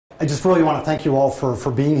I just really want to thank you all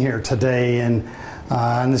for being here today and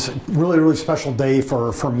this really, really special day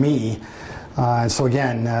for me. So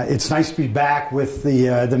again, it's nice to be back with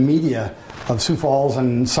the media of Sioux Falls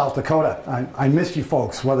and South Dakota. I missed you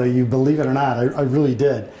folks, whether you believe it or not. I really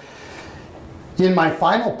did. In my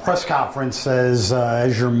final press conference as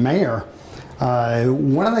your mayor,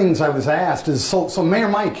 one of the things I was asked is, so Mayor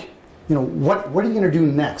Mike, what are you going to do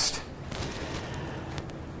next?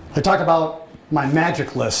 I talked about my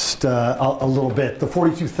magic list a little bit, the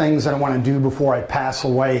 42 things that I want to do before I pass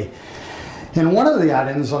away. And one of the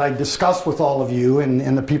items that I discussed with all of you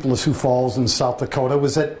and the people of Sioux Falls and South Dakota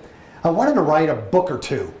was that I wanted to write a book or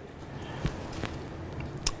two.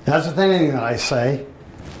 That's the thing that I say.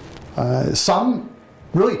 Some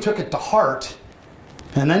really took it to heart,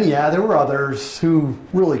 and then, there were others who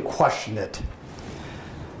really questioned it.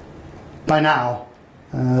 By now,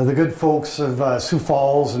 the good folks of Sioux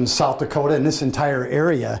Falls and South Dakota and this entire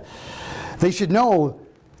area, they should know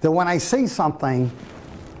that when I say something,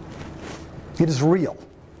 it is real.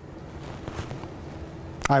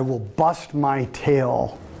 I will bust my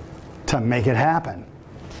tail to make it happen.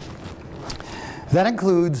 That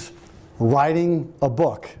includes writing a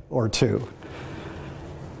book or two.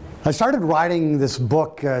 I started writing this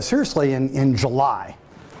book seriously in July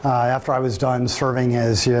after I was done serving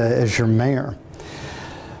as your mayor.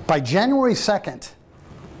 By January 2nd,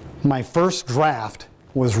 my first draft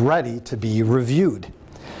was ready to be reviewed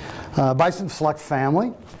by some select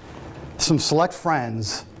family, some select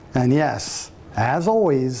friends, and yes, as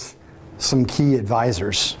always, some key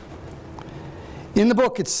advisors. In the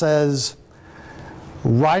book it says,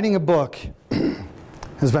 writing a book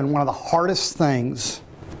has been one of the hardest things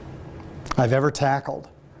I've ever tackled.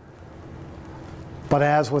 But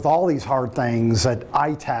as with all these hard things that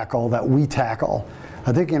I tackle, that we tackle,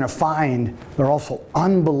 I think you're going to find they're also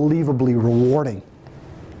unbelievably rewarding.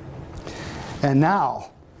 And now,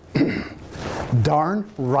 darn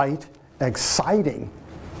right exciting.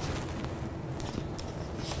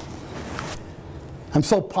 I'm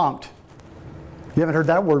so pumped. You haven't heard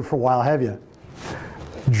that word for a while, have you?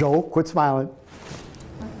 Joe, quit smiling.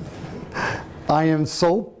 I am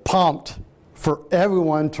so pumped for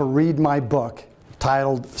everyone to read my book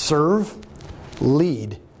titled Serve,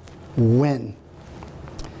 Lead, Win.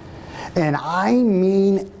 And I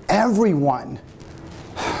mean everyone.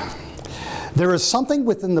 There is something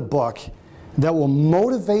within the book that will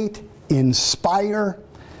motivate, inspire,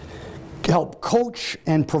 help coach,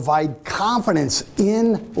 and provide confidence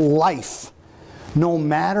in life, no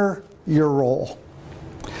matter your role.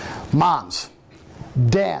 Moms,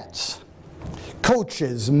 dads,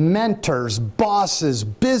 coaches, mentors, bosses,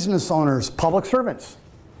 business owners, public servants,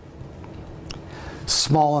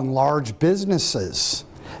 small and large businesses,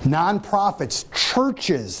 nonprofits,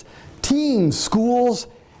 churches, teams, schools,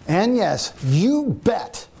 and yes, you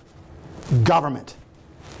bet, government.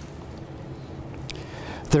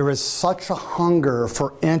 There is such a hunger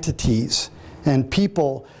for entities and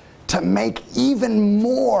people to make even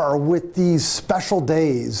more with these special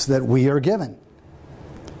days that we are given.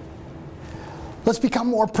 Let's become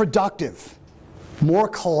more productive, more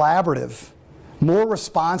collaborative, more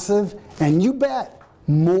responsive, and you bet,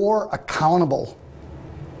 more accountable.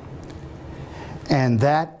 And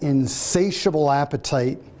that insatiable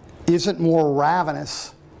appetite isn't more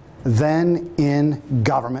ravenous than in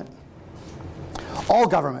government. All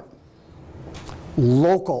government,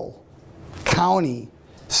 local, county,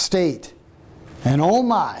 state, and oh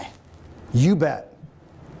my, you bet,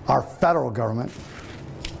 our federal government.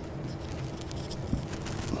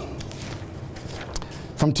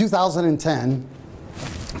 From 2010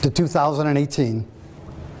 to 2018,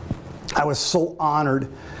 I was so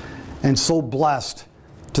honored and so blessed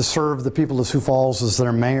to serve the people of Sioux Falls as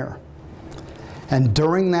their mayor. And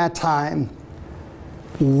during that time,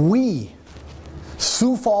 we,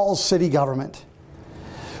 Sioux Falls City Government,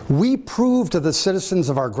 we proved to the citizens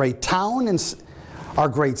of our great town and our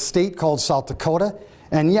great state called South Dakota,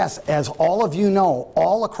 and yes, as all of you know,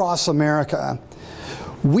 all across America,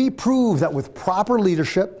 we proved that with proper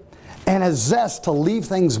leadership and a zest to leave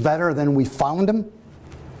things better than we found them,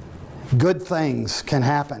 good things can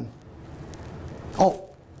happen. Oh,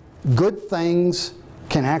 good things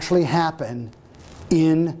can actually happen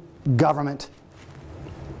in government.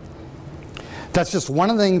 That's just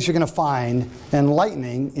one of the things you're going to find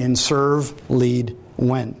enlightening in Serve, Lead,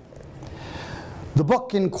 Win. The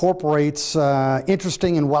book incorporates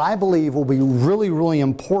interesting and what I believe will be really, really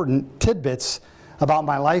important tidbits about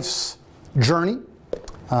my life's journey,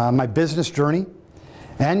 my business journey,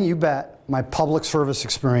 and you bet, my public service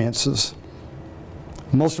experiences.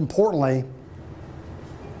 Most importantly,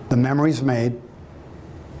 the memories made,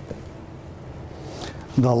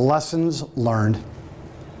 the lessons learned,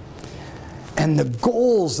 and the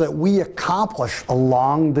goals that we accomplish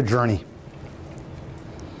along the journey.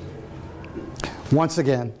 Once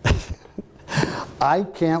again, I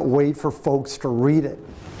can't wait for folks to read it.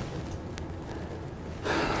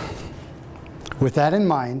 With that in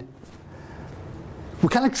mind, we're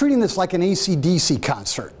kind of treating this like an AC/DC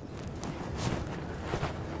concert.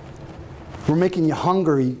 We're making you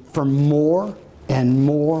hungry for more and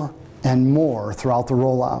more and more throughout the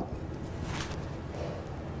rollout.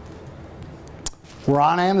 We're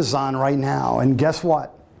on Amazon right now, and guess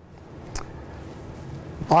what?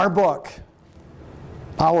 Our book,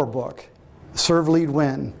 Serve, Lead,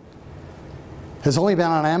 Win, has only been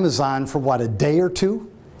on Amazon for what, a day or two?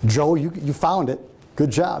 Joe, you found it. Good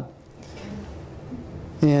job.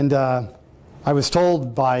 And I was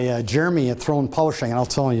told by Jeremy at Throne Publishing, and I'll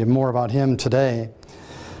tell you more about him today,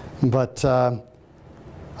 but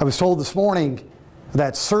I was told this morning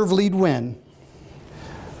that Serve, Lead, Win,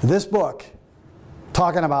 this book,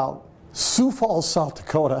 talking about Sioux Falls, South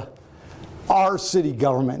Dakota, our city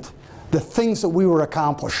government, the things that we were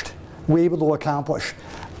able to accomplish,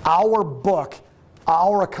 our book,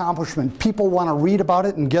 our accomplishment. People want to read about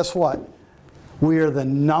it, and guess what? We are the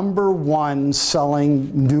 #1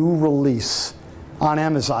 selling new release on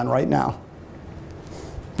Amazon right now.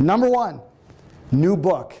 #1 new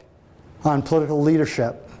book on political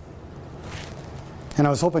leadership. And I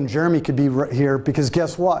was hoping Jeremy could be here, because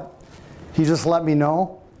guess what? He just let me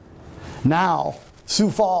know. Now, Sioux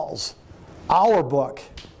Falls, our book,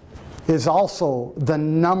 is also the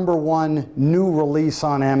 #1 new release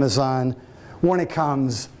on Amazon when it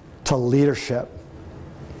comes to leadership.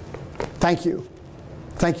 Thank you.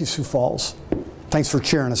 Thank you, Sioux Falls. Thanks for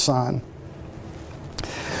cheering us on.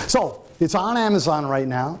 So, it's on Amazon right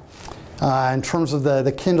now in terms of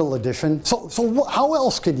the Kindle edition. So how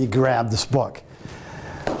else can you grab this book?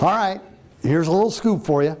 All right, here's a little scoop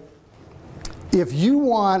for you. If you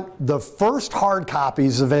want the first hard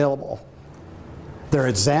copies available, they're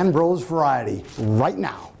at Zambro's Variety right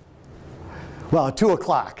now. Well, at 2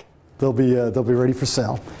 o'clock, they'll be ready for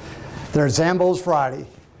sale. They're at Zambro's Variety,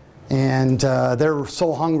 and they're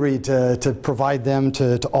so hungry to provide them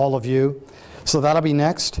to all of you. So that'll be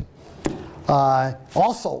next.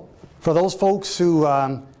 Also, for those folks who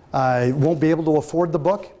won't be able to afford the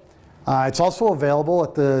book, it's also available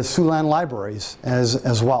at the Siouxland libraries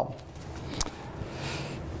as well.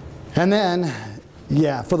 And then,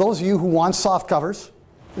 yeah, for those of you who want soft covers,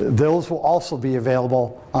 those will also be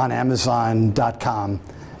available on Amazon.com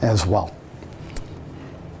as well.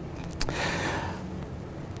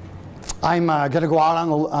 I'm going to go out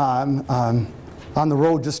on the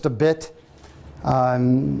road just a bit,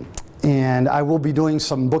 and I will be doing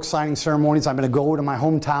some book signing ceremonies. I'm going to go to my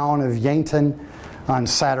hometown of Yankton on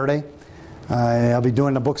Saturday. I'll be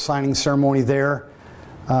doing a book signing ceremony there.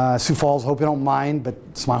 Sioux Falls, hope you don't mind, but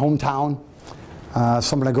it's my hometown. So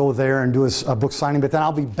I'm going to go there and do a book signing, but then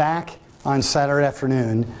I'll be back on Saturday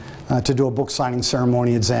afternoon to do a book signing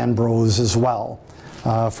ceremony at Zambro's as well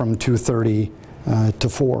from 2:30 to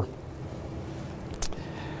 4.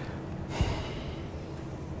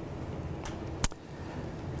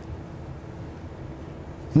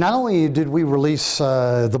 Not only did we release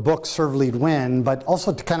the book Serve, Lead, Win, but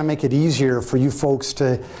also to kind of make it easier for you folks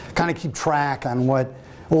to kind of keep track on what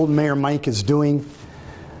old Mayor Mike is doing.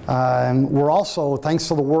 We're also, thanks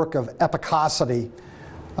to the work of Epicosity,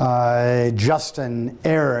 Justin,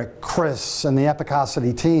 Eric, Chris, and the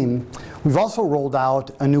Epicosity team, we've also rolled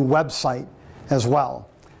out a new website as well.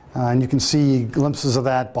 And you can see glimpses of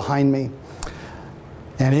that behind me.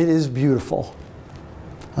 And it is beautiful.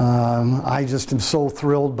 I just am so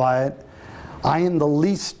thrilled by it. I am the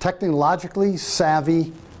least technologically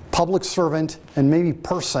savvy public servant and maybe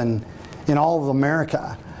person in all of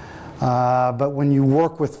America. But when you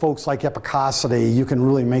work with folks like Epicosity, you can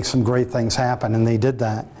really make some great things happen, and they did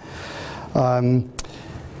that.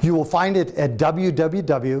 You will find it at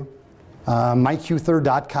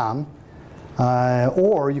www.mikehuther.com,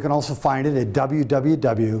 or you can also find it at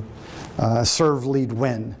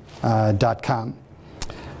www.serveleadwin.com.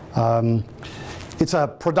 It's a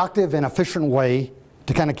productive and efficient way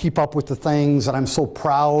to kind of keep up with the things that I'm so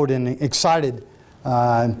proud and excited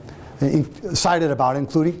about,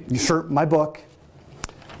 including my book,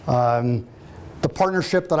 the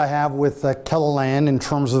partnership that I have with KELOLAND in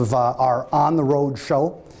terms of our On the Road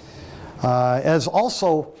show, as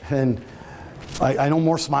also, and I know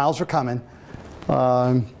more smiles are coming,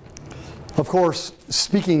 of course,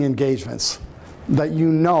 speaking engagements that you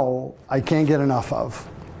know I can't get enough of.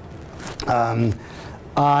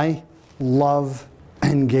 I love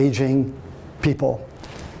engaging people,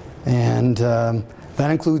 and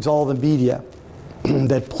That includes all the media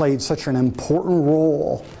that played such an important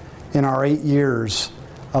role in our 8 years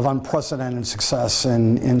of unprecedented success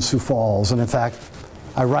in Sioux Falls. And in fact,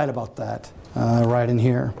 I write about that right in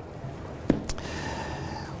here.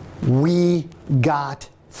 We got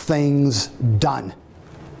things done.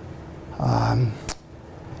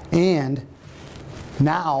 And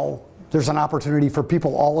now there's an opportunity for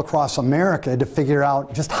people all across America to figure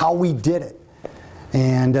out just how we did it.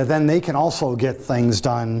 And then they can also get things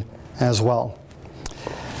done as well.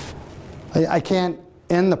 I can't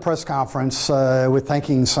end the press conference with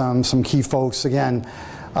thanking some key folks again.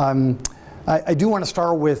 I do want to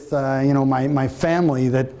start with my family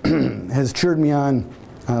that has cheered me on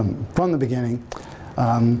from the beginning.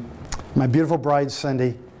 My beautiful bride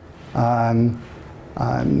Cindy, my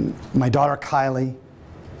daughter Kylie,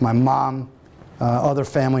 my mom, other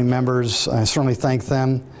family members. I certainly thank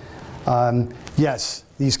them. Yes,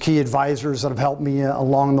 these key advisors that have helped me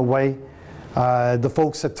along the way. The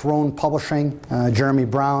folks at Throne Publishing, Jeremy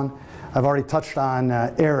Brown. I've already touched on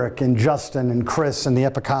Eric and Justin and Chris and the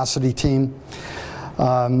Epicosity team.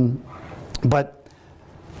 But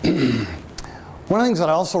one of the things that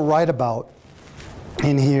I also write about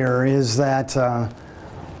in here is that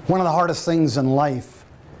one of the hardest things in life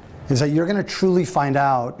is that you're going to truly find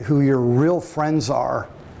out who your real friends are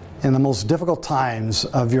in the most difficult times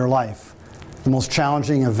of your life, the most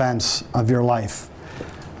challenging events of your life.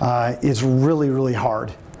 It's really, really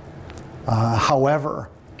hard. However,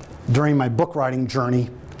 during my book writing journey,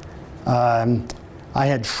 I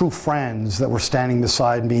had true friends that were standing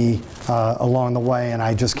beside me along the way, and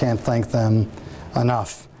I just can't thank them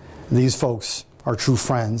enough. These folks are true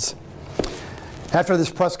friends. After this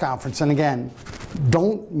press conference, and again,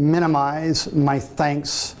 don't minimize my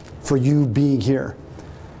thanks for you being here.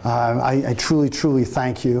 I truly, truly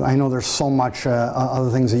thank you. I know there's so much other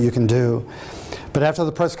things that you can do. But after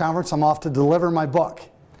the press conference, I'm off to deliver my book.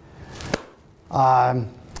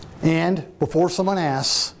 And before someone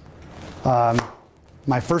asks,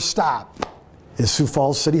 my first stop is Sioux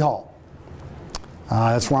Falls City Hall.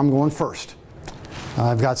 That's where I'm going first.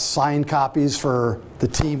 I've got signed copies for the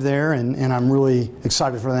team there, and I'm really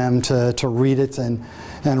excited for them to read it and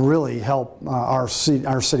really help our city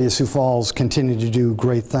of Sioux Falls continue to do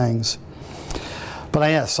great things. But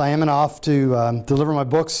yes, I am off to deliver my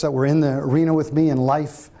books that were in the arena with me in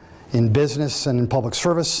life, in business, and in public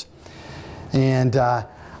service. And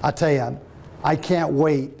I'll tell you, I can't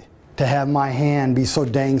wait to have my hand be so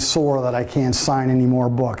dang sore that I can't sign any more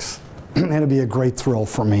books. It'll be a great thrill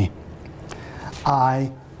for me.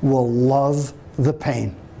 I will love the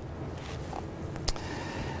pain.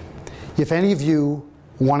 If any of you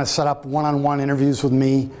want to set up one-on-one interviews with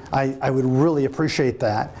me, I would really appreciate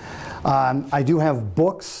that. I do have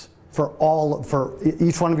books for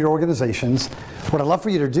each one of your organizations. What I'd love for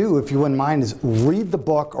you to do, if you wouldn't mind, is read the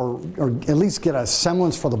book or at least get a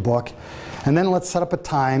semblance for the book, and then let's set up a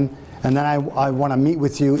time, and then I want to meet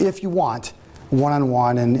with you, if you want,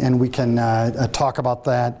 one-on-one, and we can talk about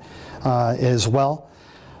that as well.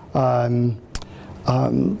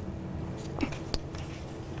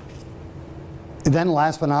 Then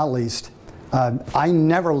last but not least, I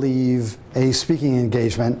never leave a speaking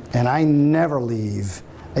engagement, and I never leave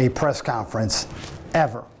a press conference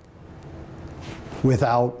ever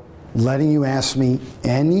without letting you ask me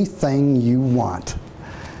anything you want.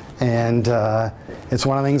 And it's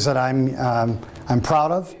one of the things that I'm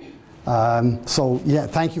proud of. So yeah,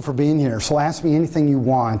 thank you for being here. So ask me anything you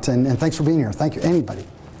want, and thanks for being here. Thank you. Anybody?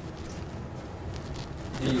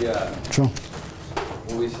 Sure.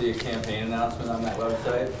 Will we see a campaign announcement on that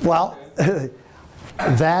website? Well,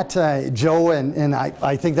 that, Joe, and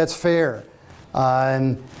I think that's fair.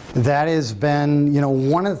 And that has been,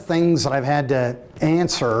 one of the things that I've had to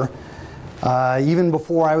answer even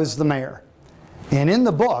before I was the mayor. And in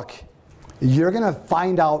the book, you're going to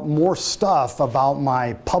find out more stuff about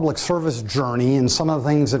my public service journey and some of the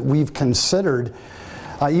things that we've considered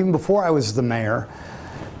even before I was the mayor.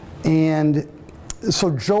 And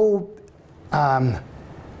so, Joe,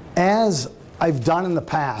 as I've done in the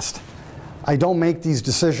past, I don't make these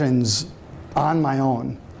decisions on my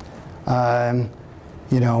own. I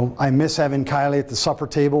miss having Kylie at the supper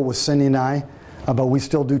table with Cindy and I, but we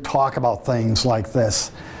still do talk about things like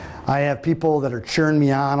this. I have people that are cheering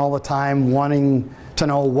me on all the time, wanting to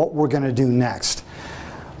know what we're going to do next.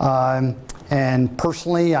 And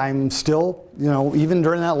personally, I'm still, even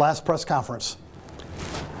during that last press conference,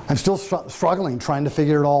 I'm still struggling, trying to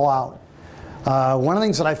figure it all out. One of the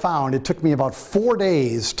things that I found, it took me about 4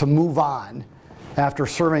 days to move on after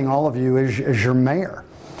serving all of you as your mayor.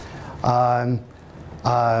 Darren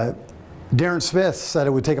Smith said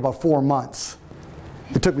it would take about 4 months.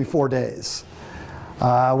 It took me 4 days.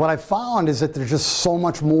 What I found is that there's just so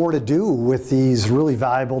much more to do with these really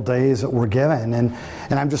valuable days that we're given, and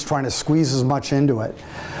I'm just trying to squeeze as much into it.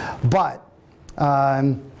 But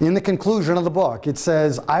in the conclusion of the book, it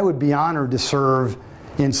says, I would be honored to serve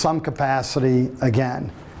in some capacity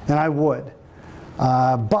again, and I would.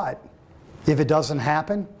 But if it doesn't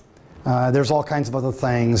happen, there's all kinds of other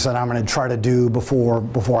things that I'm going to try to do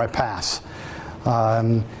before I pass.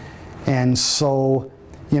 And so,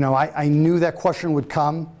 you know, I knew that question would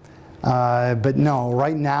come, but no,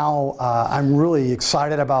 right now I'm really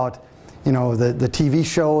excited about, you know, the TV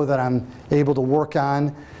show that I'm able to work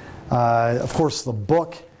on. Of course, the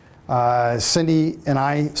book. Cindy and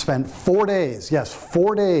I spent 4 days, yes,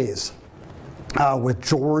 4 days with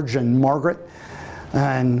George and Margaret,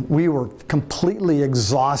 and we were completely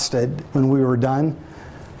exhausted when we were done,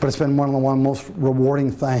 but it's been one of the most rewarding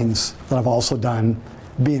things that I've also done,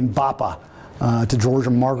 being Bappa to George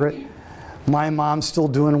and Margaret. My mom's still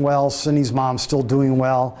doing well, Cindy's mom's still doing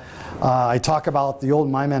well. I talk about the old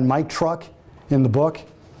My Man Mike truck in the book.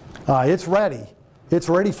 It's ready. It's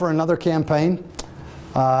ready for another campaign,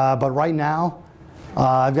 but right now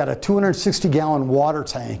I've got a 260-gallon water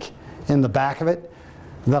tank in the back of it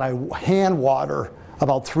that I hand water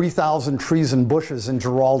about 3,000 trees and bushes in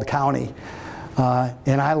Gerald County,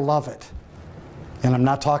 and I love it. And I'm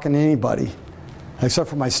not talking to anybody, except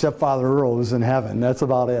for my stepfather Earl, who's in heaven. That's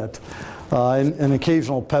about it. And an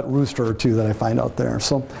occasional pet rooster or two that I find out there.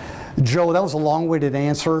 So, Joe, that was a long-winded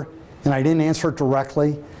answer, and I didn't answer it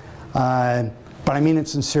directly, but I mean it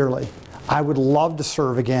sincerely. I would love to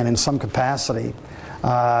serve again in some capacity,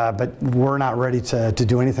 but we're not ready to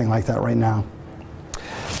do anything like that right now.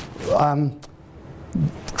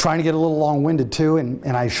 Trying to get a little long-winded too, and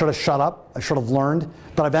I should have shut up. I should have learned,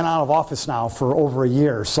 but I've been out of office now for over a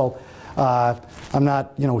year, so I'm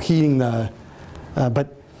not, you know, heeding the.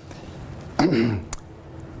 But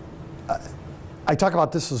I talk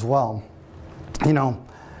about this as well. You know,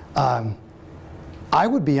 I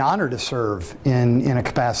would be honored to serve in a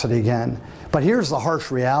capacity again, but here's the harsh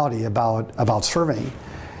reality about serving,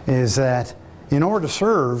 is that in order to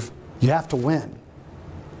serve, you have to win.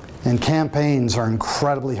 And campaigns are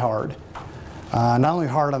incredibly hard. Not only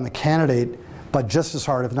hard on the candidate, but just as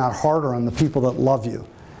hard, if not harder, on the people that love you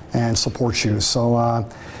and support you. So,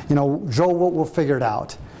 you know, Joe, we'll figure it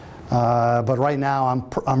out. But right now,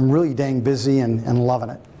 I'm really dang busy and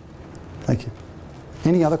loving it. Thank you.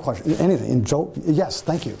 Any other questions? Anything? And Joe? Yes,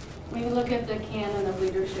 thank you. When you look at the canon of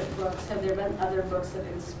leadership books, have there been other books that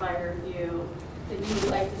inspired you that you would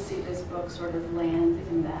like to see this book sort of land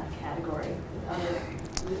in that category? Other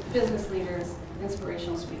business leaders,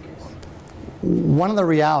 inspirational speakers? One of the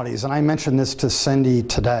realities, and I mentioned this to Cindy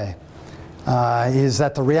today, is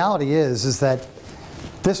that the reality is that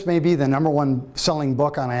this may be the #1 selling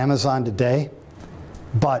book on Amazon today,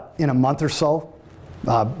 but in a month or so,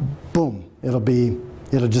 boom, it'll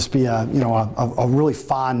just be a, you know, a really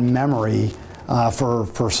fond memory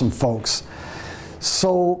for some folks.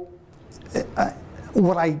 So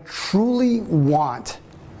what I truly want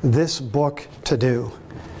this book to do,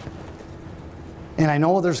 and I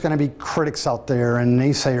know there's going to be critics out there and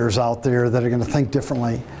naysayers out there that are going to think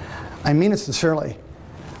differently. I mean it sincerely.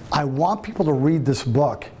 I want people to read this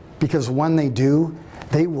book because when they do,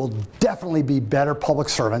 they will definitely be better public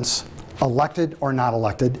servants, elected or not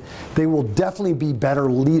elected. They will definitely be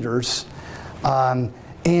better leaders, and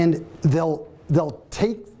they'll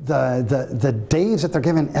take the days that they're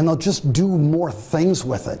given and they'll just do more things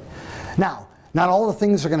with it. Now, not all the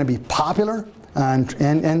things are going to be popular,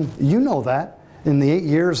 and you know that. In the 8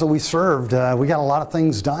 years that we served, we got a lot of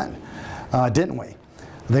things done, didn't we?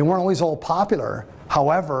 They weren't always all popular.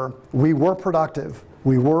 However, we were productive,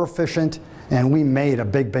 we were efficient, and we made a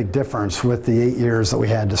big, big difference with the 8 years that we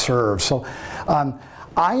had to serve. So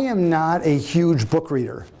I am not a huge book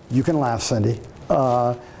reader. You can laugh, Cindy.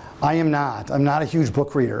 I am not. I'm not a huge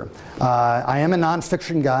book reader. I am a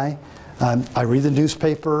nonfiction guy. I read the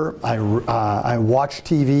newspaper, I watch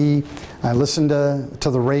TV, I listen to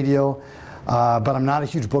the radio, but I'm not a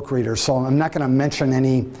huge book reader, so I'm not going to mention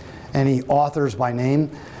any authors by name.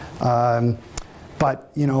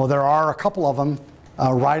 But you know, there are a couple of them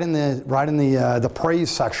right in the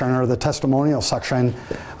praise section or the testimonial section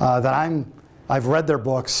that I've read their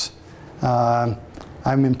books. I'm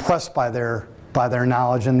impressed by their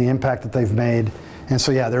knowledge and the impact that they've made. And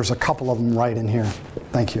so yeah, there's a couple of them right in here.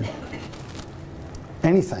 Thank you.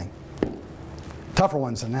 Anything. Tougher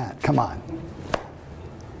ones than that. Come on.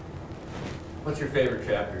 What's your favorite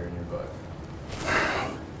chapter in your book?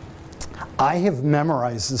 I have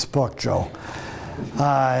memorized this book, Joe.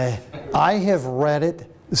 I have read it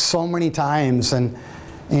so many times, and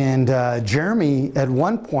And Jeremy at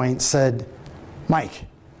one point said, Mike,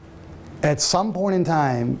 at some point in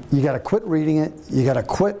time, you got to quit reading it, you got to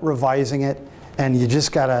quit revising it, and you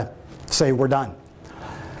just got to say, we're done.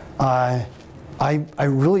 I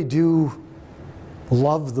really do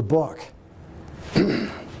love the book.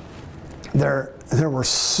 There were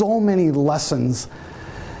so many lessons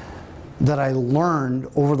that I learned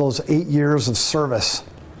over those 8 years of service.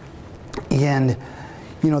 And,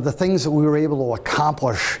 you know, the things that we were able to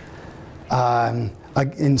accomplish,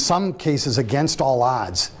 in some cases against all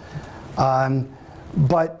odds.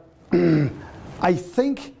 But I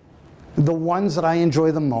think the ones that I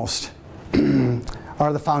enjoy the most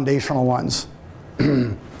are the foundational ones.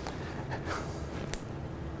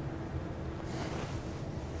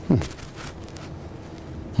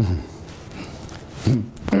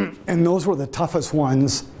 And those were the toughest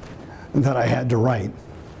ones that I had to write.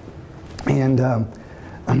 And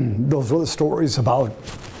those were the stories about,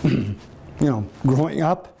 you know, growing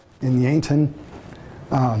up in Yankton,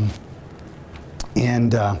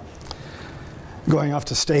 and going off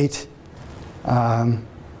to state, having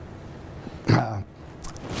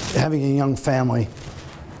a young family,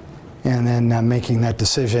 and then making that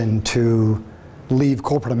decision to leave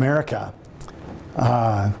corporate America,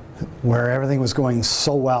 where everything was going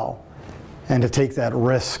so well, and to take that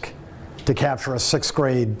risk to capture a 6th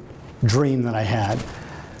grade dream that I had.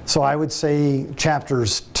 So I would say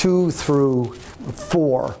chapters 2 through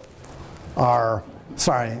 4 are,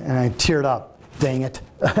 sorry, and I teared up, dang it.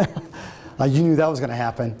 You knew that was going to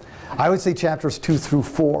happen. I would say chapters 2 through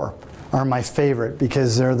 4 are my favorite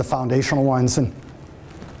because they're the foundational ones. And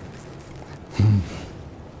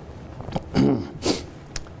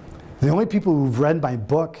the only people who've read my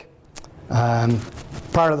book,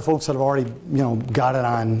 part of the folks that have already, you know, got it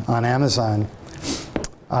on Amazon,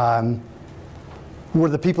 were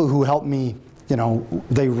the people who helped me, you know,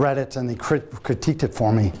 they read it and they critiqued it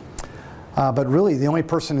for me. But really, the only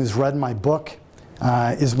person who's read my book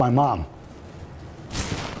is my mom.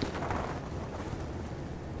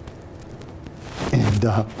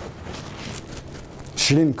 And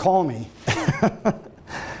she didn't call me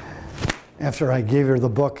after I gave her the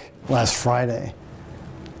book last Friday.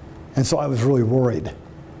 And so I was really worried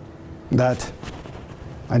that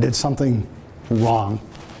I did something wrong.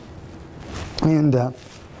 And I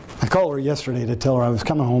called her yesterday to tell her I was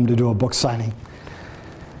coming home to do a book signing.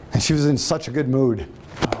 And she was in such a good mood.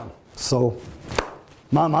 So,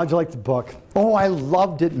 Mom, how'd you like the book? Oh, I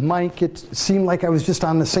loved it, Mike. It seemed like I was just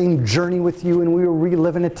on the same journey with you and we were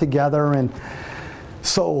reliving it together. And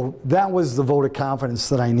so that was the vote of confidence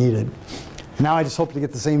that I needed. Now I just hope to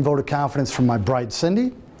get the same vote of confidence from my bride,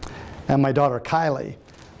 Cindy, and my daughter, Kylie,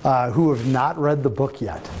 who have not read the book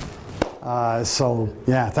yet. So,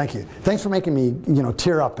 yeah, thank you. Thanks for making me, you know,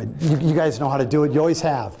 tear up. You guys know how to do it. You always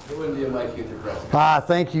have. It wouldn't be a Mike Huther present.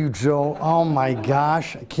 Thank you, Joe. Oh, my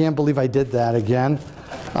gosh. I can't believe I did that again.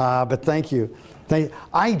 But thank you.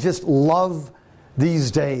 I just love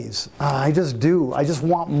these days. I just do. I just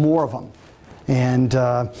want more of them. And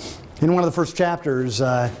in one of the first chapters,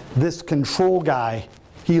 this control guy,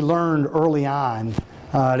 he learned early on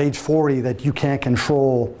at age 40 that you can't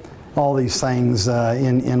control all these things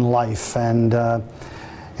in life, and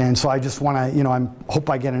so I just want to, you know, I hope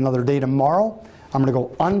I get another day tomorrow. I'm going to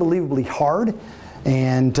go unbelievably hard,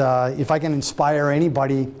 and if I can inspire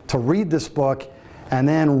anybody to read this book, and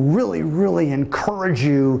then really, really encourage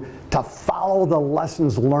you to follow the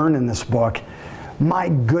lessons learned in this book, my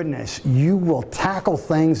goodness, you will tackle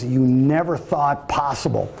things that you never thought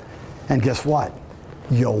possible, and guess what?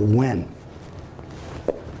 You'll win.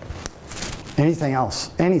 Anything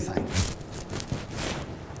else? Anything?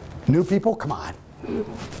 New people? Come on.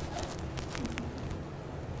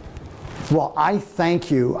 Well, I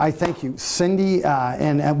thank you. I thank you. Cindy,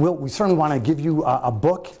 and we certainly want to give you a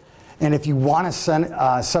book. And if you want to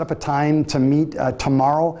set up a time to meet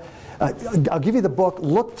tomorrow, I'll give you the book.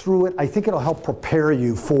 Look through it. I think it'll help prepare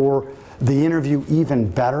you for the interview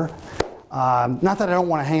even better. Not that I don't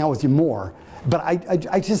want to hang out with you more, but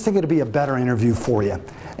I just think it'll be a better interview for you.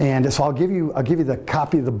 And so I'll give you the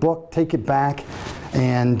copy of the book. Take it back,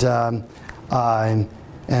 and then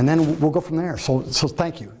we'll go from there. So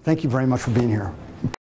thank you very much for being here.